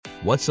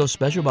What's so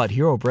special about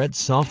Hero Bread's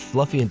soft,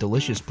 fluffy, and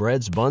delicious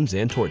breads, buns,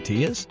 and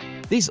tortillas?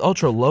 These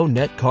ultra-low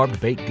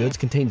net-carb baked goods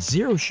contain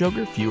zero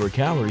sugar, fewer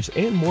calories,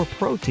 and more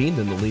protein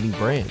than the leading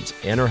brands,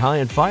 and are high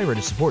in fiber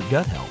to support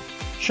gut health.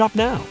 Shop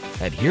now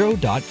at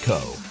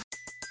Hero.co.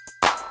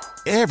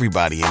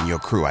 Everybody in your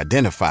crew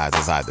identifies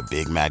as either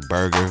Big Mac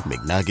Burger,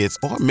 McNuggets,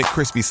 or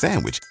McCrispy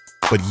Sandwich.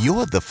 But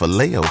you're the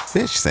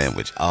Filet-O-Fish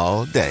Sandwich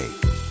all day.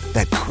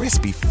 That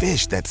crispy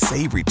fish, that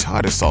savory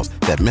tartar sauce,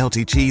 that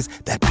melty cheese,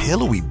 that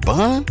pillowy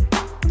bun.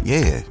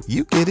 Yeah,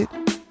 you get it.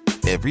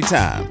 Every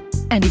time.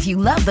 And if you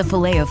love the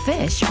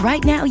Filet-O-Fish,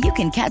 right now you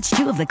can catch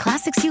 2 of the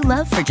classics you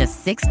love for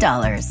just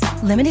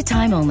 $6. Limited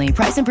time only.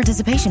 Price and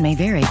participation may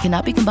vary.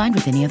 Cannot be combined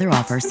with any other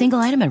offer. Single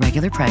item at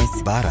regular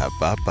price.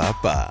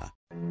 Ba-da-ba-ba-ba.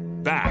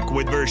 Back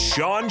with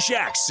Vershawn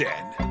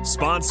Jackson.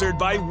 Sponsored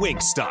by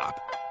Wingstop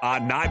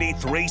on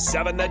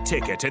 93.7 The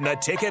Ticket and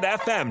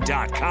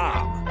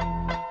theticketfm.com.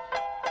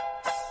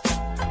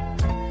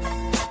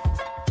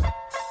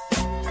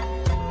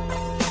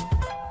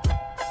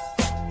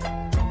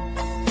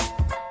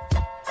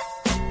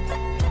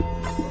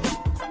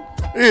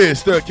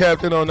 It's the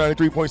Captain on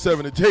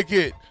 93.7 The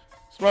Ticket.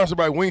 Sponsored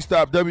by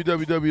Wingstop,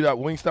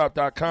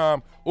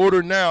 www.wingstop.com.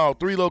 Order now.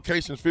 3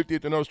 locations,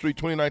 50th and O Street,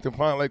 29th and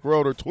Pine Lake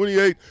Road, or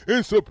 28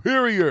 in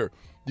Superior.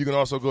 You can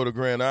also go to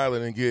Grand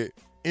Island and get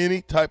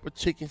any type of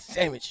chicken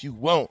sandwich you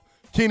want.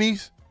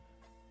 Kenny's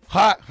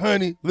Hot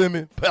Honey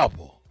Lemon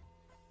Pepper.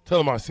 Tell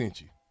them I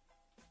sent you.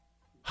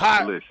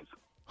 Hot Delicious.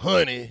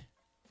 Honey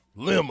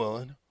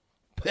Lemon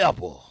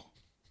Pepper.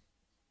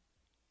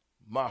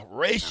 My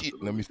ratio.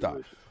 Let me stop.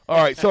 All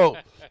right, so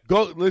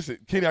go listen,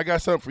 Kenny. I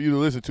got something for you to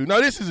listen to.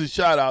 Now, this is a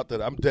shout out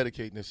that I'm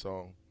dedicating this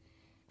song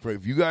for.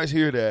 If you guys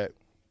hear that,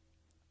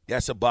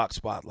 that's a box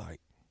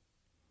spotlight.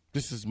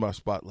 This is my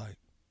spotlight.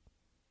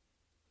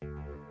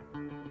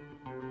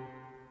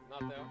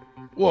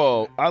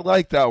 Well, I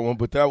like that one,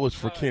 but that was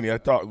for Kenny. I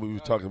thought we were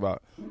talking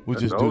about. We'll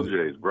That's just the do it.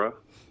 OJs, bro.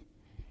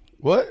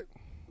 What?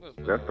 That's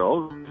the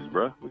OJs,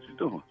 bro. What you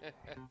doing?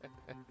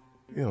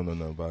 You don't know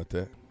nothing about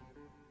that.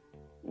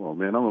 Well,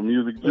 man, I'm a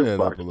music Yeah, up a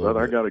jukebox, little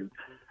brother.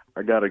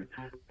 I gotta,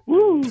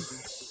 woo!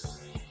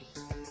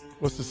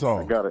 What's the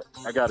song?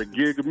 I got a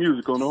gig of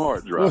music on the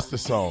hard drive. What's the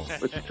song?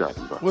 What you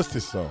talking about? What's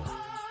this song?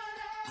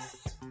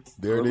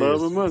 There it Love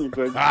is. and money,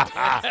 baby. All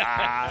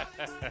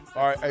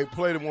right, hey,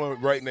 play the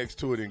one right next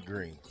to it in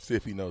green. See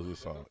if he knows this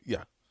song.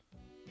 Yeah.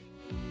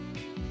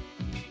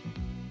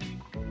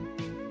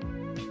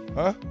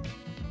 Huh?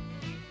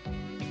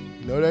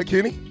 You know that,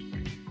 Kenny?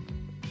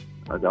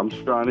 I'm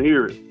just trying to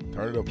hear it.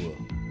 Turn it up a little.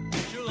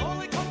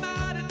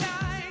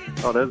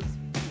 Oh,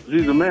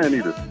 she's a man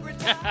eater.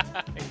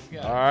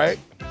 All right.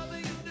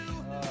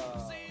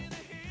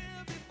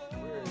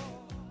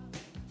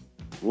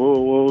 Whoa,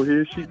 whoa,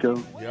 here she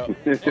goes.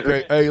 Yep.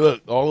 Okay, hey,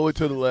 look, all the way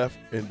to the left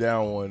and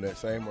down one, that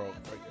same row. Right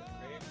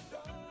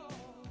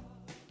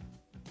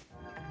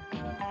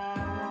there.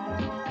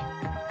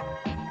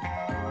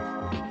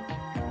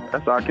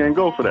 That's how I can't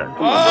go for that.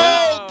 Come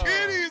on,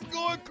 Kenny's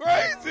going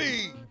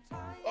crazy.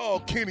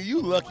 Oh, Kenny,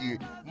 you lucky.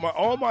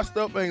 All my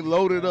stuff ain't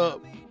loaded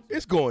up.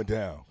 It's going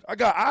down.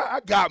 I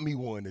got me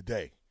one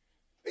today.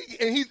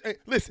 And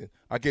listen,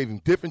 I gave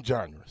him different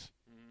genres.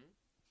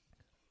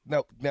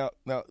 Now,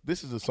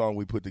 this is a song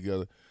we put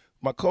together.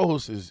 My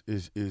co-host is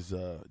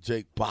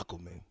Jake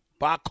Bachelman.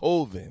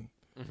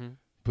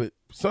 But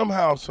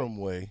somehow, some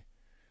way,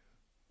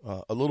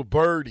 a little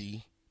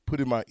birdie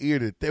put in my ear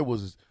that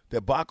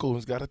that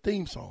Bachelman's got a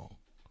theme song.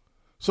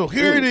 So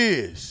here it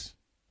is.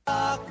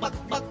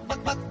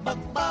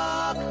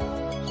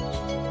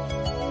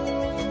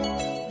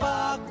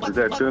 Is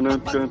that dun dun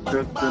dun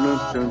dun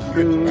dun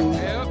dun?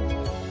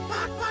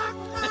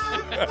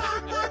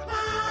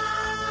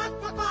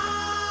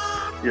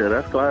 Yeah,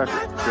 that's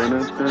classic. Dun,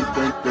 dun, dun,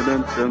 dun,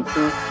 dun, dun,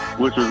 dun,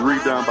 which was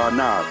redone by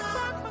Nas.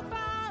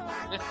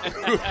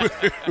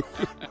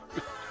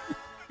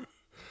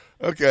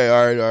 Okay,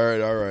 all right.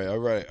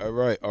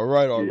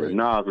 Yeah,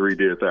 Nas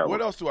redid that one.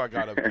 What else do I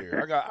got up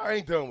here? I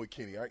ain't done with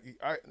Kenny.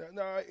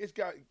 It's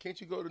got.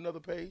 Can't you go to another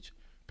page?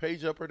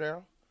 Page up or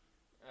down?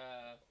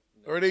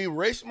 Or they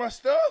erased my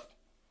stuff?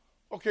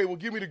 Okay, well,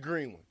 give me the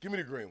green one.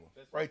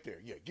 Right there.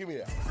 Yeah, give me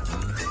that.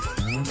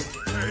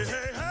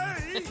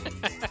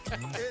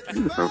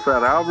 Some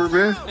Fat Albert,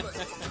 man.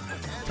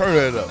 Turn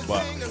that up,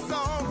 Bob.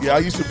 Yeah, I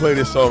used to play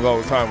this song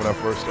all the time when I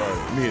first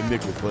started. Me and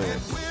Nick were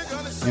playing.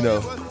 You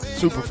know,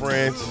 Super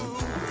Friends.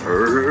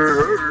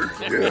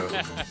 Yeah.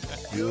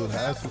 You'll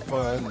have some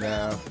fun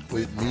now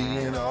with me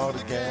and all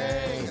the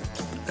gang.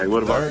 Hey,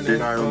 what about the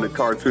guy on the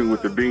cartoon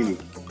with the beanie?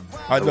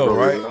 I know,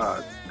 right?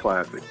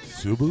 Classic.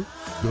 Suba,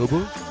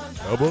 Dubba,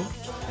 Dubba,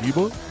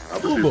 Eba,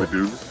 Uba.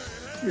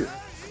 Yeah.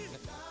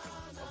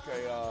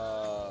 Okay,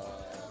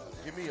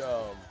 give me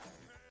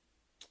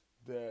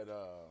that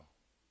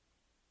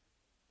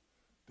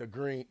the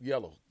green,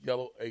 yellow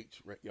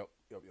H. Right, yep.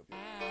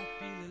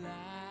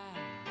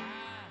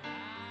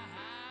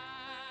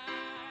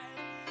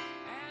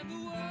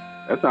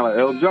 That sounds like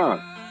El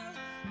John.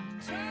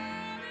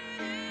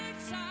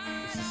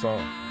 It's the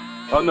song.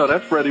 Oh no,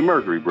 that's Freddie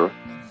Mercury, bro.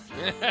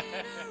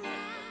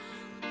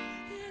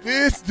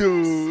 This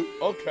dude.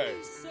 Okay.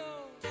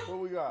 What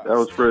we got? That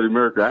was Freddie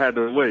Mercury. I had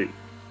to wait.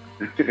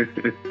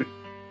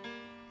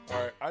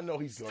 All right. I know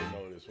he's going to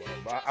know this one,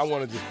 but I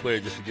want to just play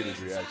it just to get his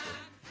reaction.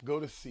 Go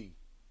to C.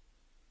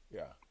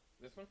 Yeah.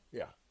 This one?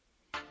 Yeah.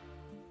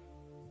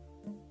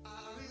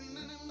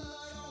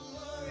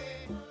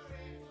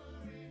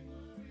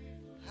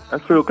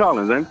 That's Phil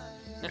Collins, ain't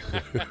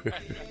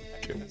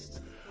it?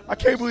 I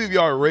can't believe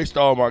y'all erased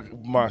all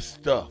my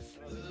stuff.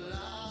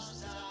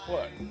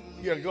 What?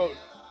 You got to go.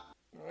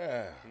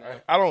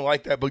 I don't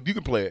like that, but you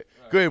can play it.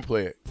 Go ahead and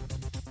play it.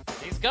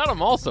 He's got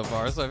them all so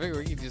far, so I figure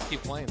we can just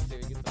keep playing until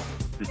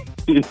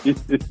he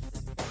gets them.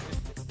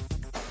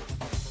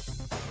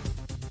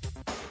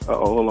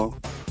 Hold on.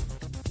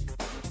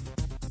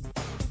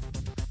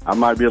 I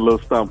might be a little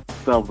stumped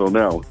on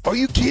that one. Are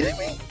you kidding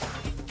me?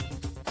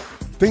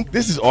 Think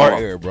this is our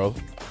era, bro.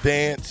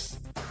 Dance.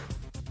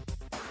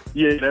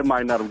 Yeah, that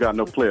might not have got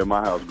no play in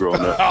my house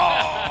growing up.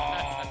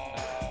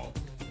 Oh,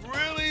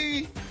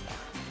 really?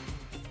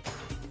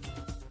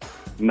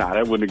 Nah,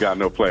 that wouldn't have got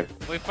no play.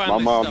 My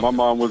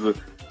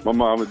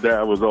mom and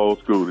dad was old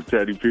school. The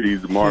Teddy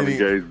P's, the Marvin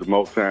Gaye's, the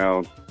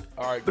Motown,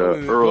 all right,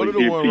 the early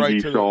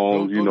MTV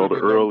songs.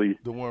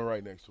 The one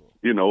right next to him.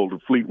 You know, the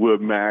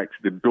Fleetwood Macs,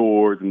 the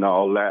Doors, and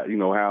all that. You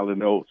know,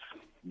 Howlin' Oates,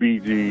 Bee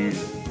Gees.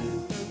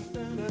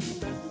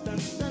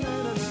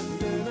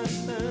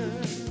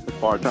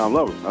 Part-time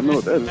lovers. I know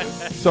what that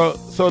is.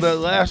 So that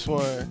last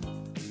one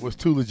was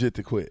Too Legit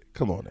to Quit.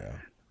 Come on now.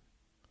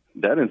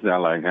 That didn't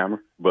sound like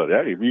Hammer, but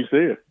hey, if you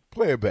say it.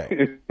 Play it back.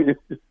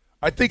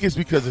 I think it's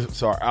because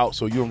it's our out,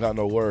 so you don't got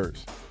no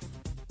words.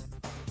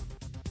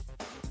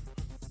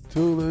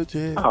 Too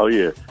legit. Oh,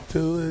 yeah.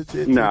 Too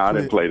legit. Nah, I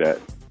didn't play that.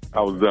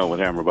 I was done with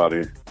Hammer about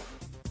it.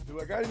 Do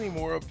I got any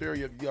more up there?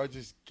 Y'all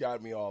just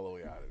got me all the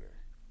way out of there.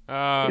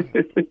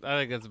 I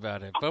think that's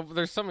about it. But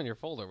there's some in your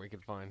folder we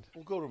could find.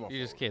 We'll go to my folder.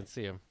 You just can't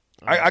see them.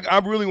 I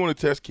really want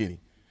to test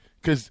Kenny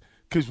because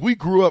we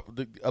grew up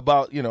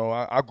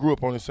I grew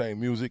up on the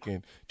same music,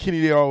 and Kenny,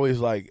 they're always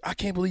like, I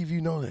can't believe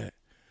you know that.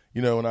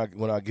 You know,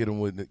 when I get him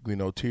with,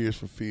 Tears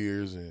for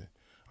Fears, and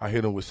I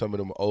hit him with some of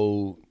them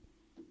old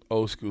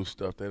school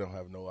stuff, they don't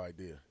have no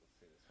idea.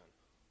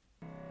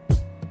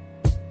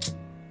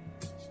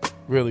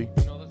 Really?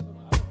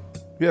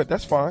 Yeah,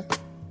 that's fine.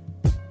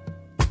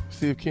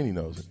 See if Kenny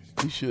knows it.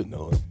 He should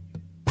know it.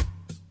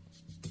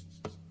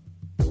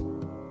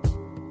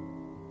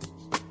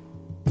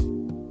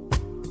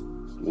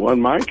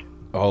 One mic?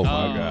 Oh,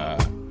 my God.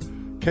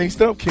 Can't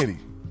stump Kenny.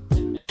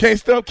 Can't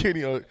stump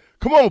Kenny.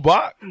 Come on,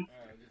 Bach.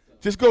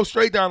 Just go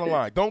straight down the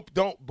line. Don't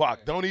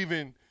Bach. Don't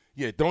even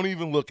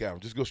look at him.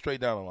 Just go straight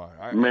down the line.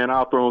 Right? Man,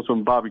 I'll throw in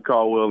some Bobby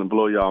Caldwell and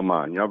blow y'all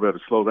mind. Y'all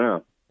better slow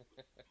down.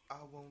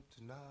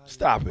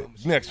 Stop it.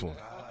 Next one.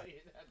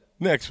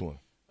 Next one.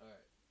 All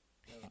right.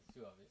 That was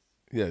too obvious.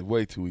 Yeah,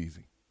 way too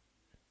easy.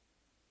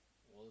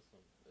 Well, this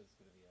one is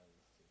going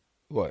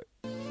What?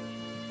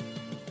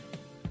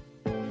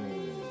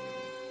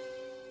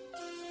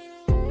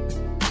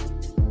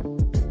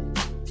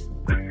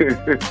 to be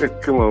obvious, too.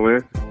 Come on,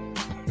 man.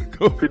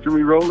 Picture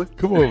me rolling?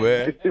 Come on,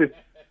 man.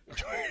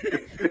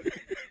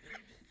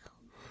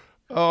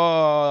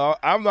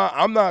 I'm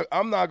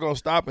not gonna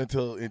stop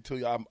until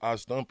I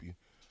stump you.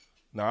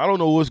 Now I don't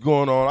know what's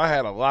going on. I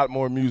had a lot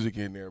more music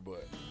in there,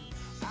 but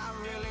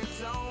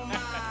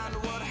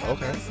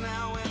okay.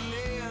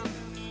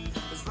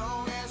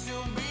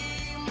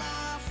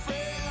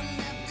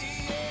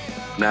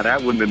 Now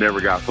that wouldn't have never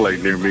got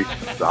played near me,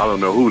 so I don't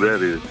know who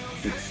that is.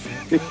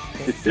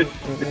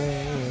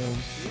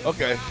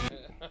 Okay.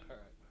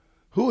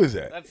 Who is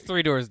that? That's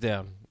Three Doors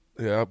Down.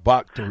 Yeah,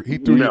 Bach threw. He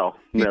threw a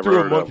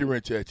monkey of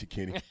wrench at you,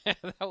 Kenny.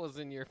 That was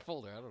in your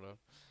folder. I don't know.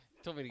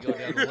 You told me to go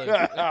down the list.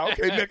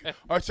 Okay,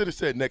 I should have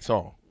said next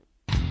song.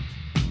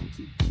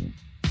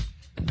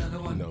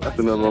 That's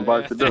another one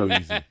Bach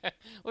done.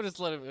 We'll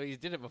just let him. He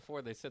did it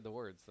before they said the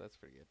words, so that's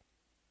pretty good.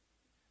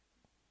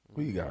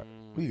 What you got?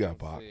 What you got,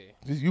 Bach?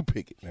 Just you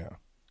pick it now.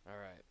 All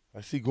right.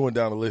 I see going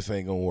down the list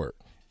ain't gonna work.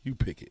 You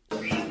pick it.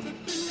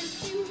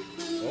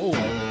 Oh,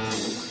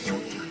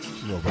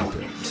 you know about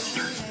that.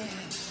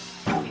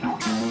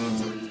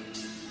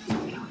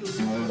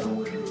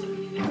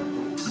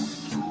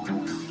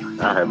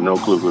 I have no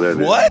clue who that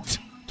is. What?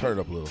 Turn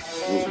it up a little.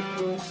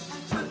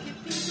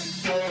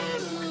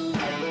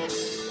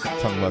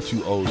 Talking about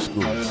you old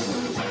school.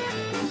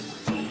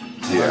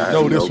 Yeah, I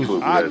know this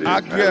was.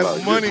 I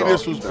guess money.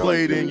 This was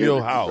played in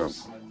your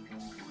house.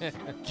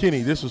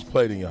 Kenny, this was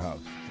played in your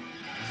house.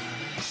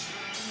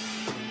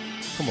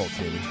 Come on,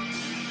 Kenny.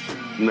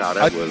 No,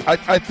 that wasn't.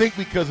 I think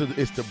because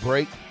it's the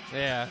break.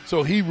 Yeah.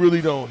 So he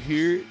really don't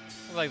hear it.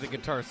 I like the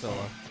guitar solo.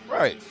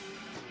 Right.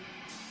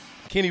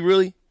 Kenny,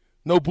 really?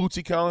 No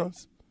Bootsy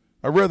Collins?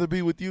 I'd rather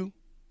be with you.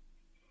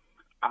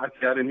 I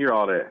didn't hear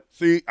all that.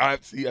 See, I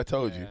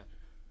told you.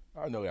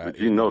 I know that. But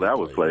you know that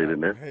was played in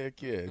there.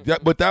 Heck yeah.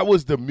 But that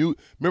was the mute.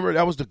 Remember,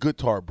 that was the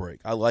guitar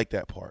break. I like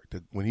that part.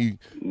 When he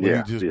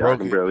just broke I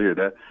can it. barely hear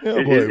that. Yeah,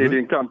 it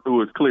didn't come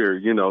through as clear.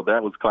 You know,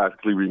 that was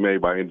classically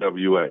remade by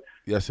NWA.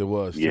 Yes, it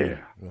was. Yeah.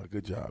 Too.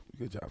 Good job.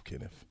 Good job,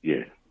 Kenneth.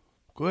 Yeah.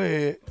 Go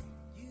ahead.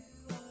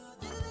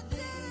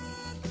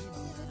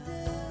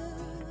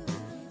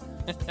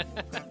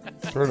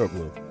 Turn up a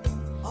little.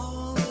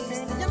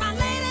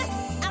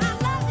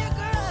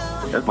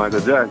 That's Michael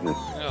Jackson.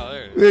 Oh,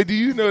 there it is. Hey, do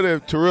you know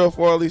that Terrell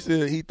Farley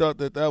said he thought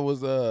that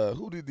was,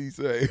 who did he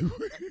say?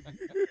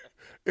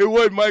 It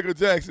wasn't Michael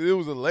Jackson. It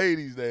was a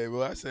lady's name.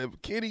 But I said,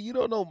 Kenny, you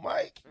don't know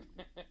Mike?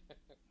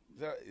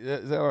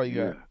 Is that all you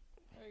got?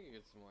 I can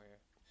get some more here.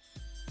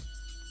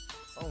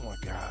 Oh, my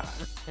God.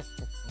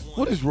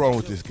 What is wrong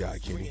with this guy,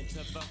 Kenny?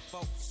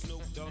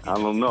 I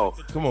don't know.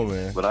 Come on,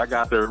 man. But I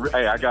got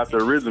the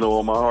original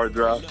on my hard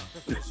drive.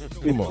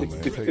 Come on,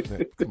 man. Take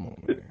that. Come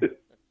on, man.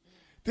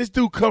 This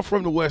dude come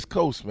from the West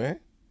Coast, man.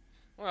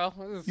 Well,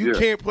 You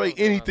can't play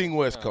anything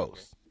West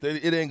Coast.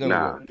 It ain't going to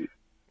work.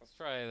 Let's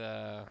try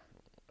the,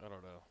 I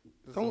don't know.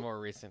 This is more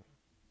recent.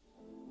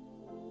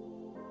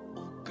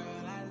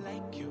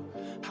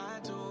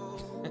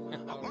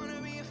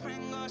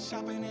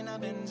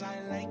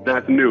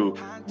 That's new.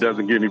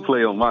 Doesn't give me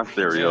play on my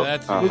stereo.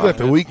 Yeah, Was that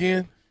The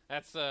Weeknd?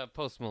 That's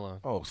Post Malone.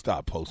 Oh,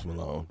 stop Post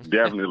Malone.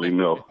 Definitely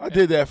no. I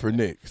did that for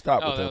Nick.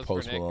 Stop with that that was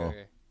Post for Nick, Malone.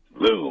 okay.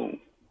 Boom.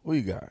 What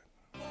you got?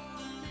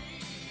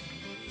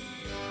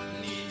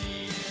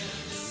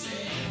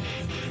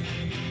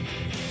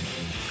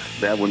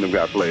 That wouldn't have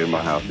got played in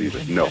my house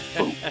either. No.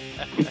 Boom.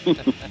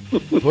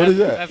 What is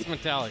that? That's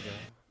Metallica.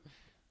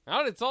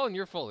 Oh, it's all in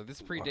your folder.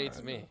 This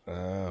predates me.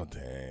 Oh,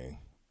 dang.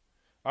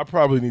 I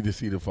probably need to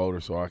see the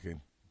folder so I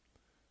can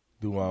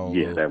do my own.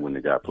 Yeah, that wouldn't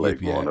have got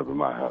played Yeah. growing up in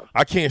my house.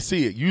 I can't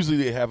see it. Usually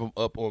they have them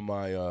up on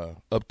my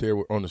up there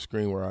on the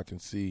screen where I can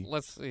see.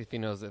 Let's see if he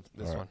knows this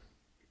one.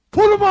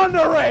 Put them on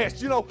their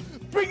ass,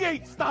 Big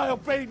 8 style,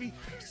 baby.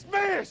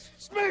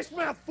 Smash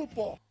mouth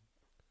football.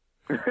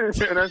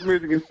 Yeah, that's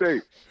Michigan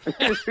State.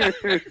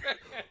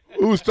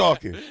 Who's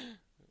talking?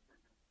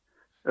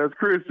 That's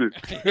Christian.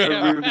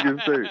 That's Michigan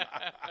State.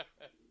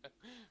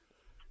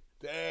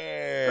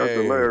 Dang. That's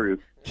hilarious.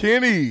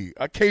 Kenny,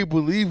 I can't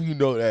believe you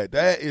know that.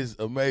 That is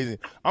amazing.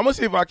 I'm gonna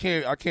see if I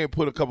can't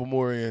put a couple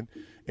more in,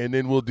 and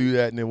then we'll do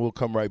that, and then we'll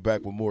come right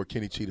back with more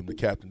Kenny Cheatham, the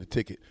captain, the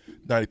ticket,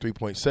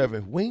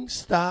 93.7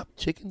 Wingstop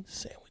chicken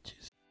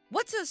sandwiches.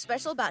 What's so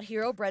special about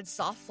Hero Bread's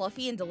soft,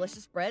 fluffy, and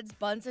delicious breads,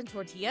 buns, and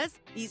tortillas?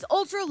 These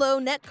ultra-low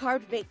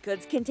net-carb baked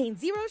goods contain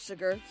zero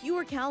sugar,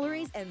 fewer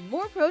calories, and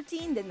more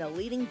protein than the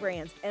leading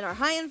brands, and are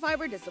high in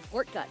fiber to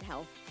support gut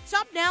health.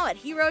 Shop now at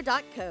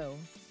Hero.co.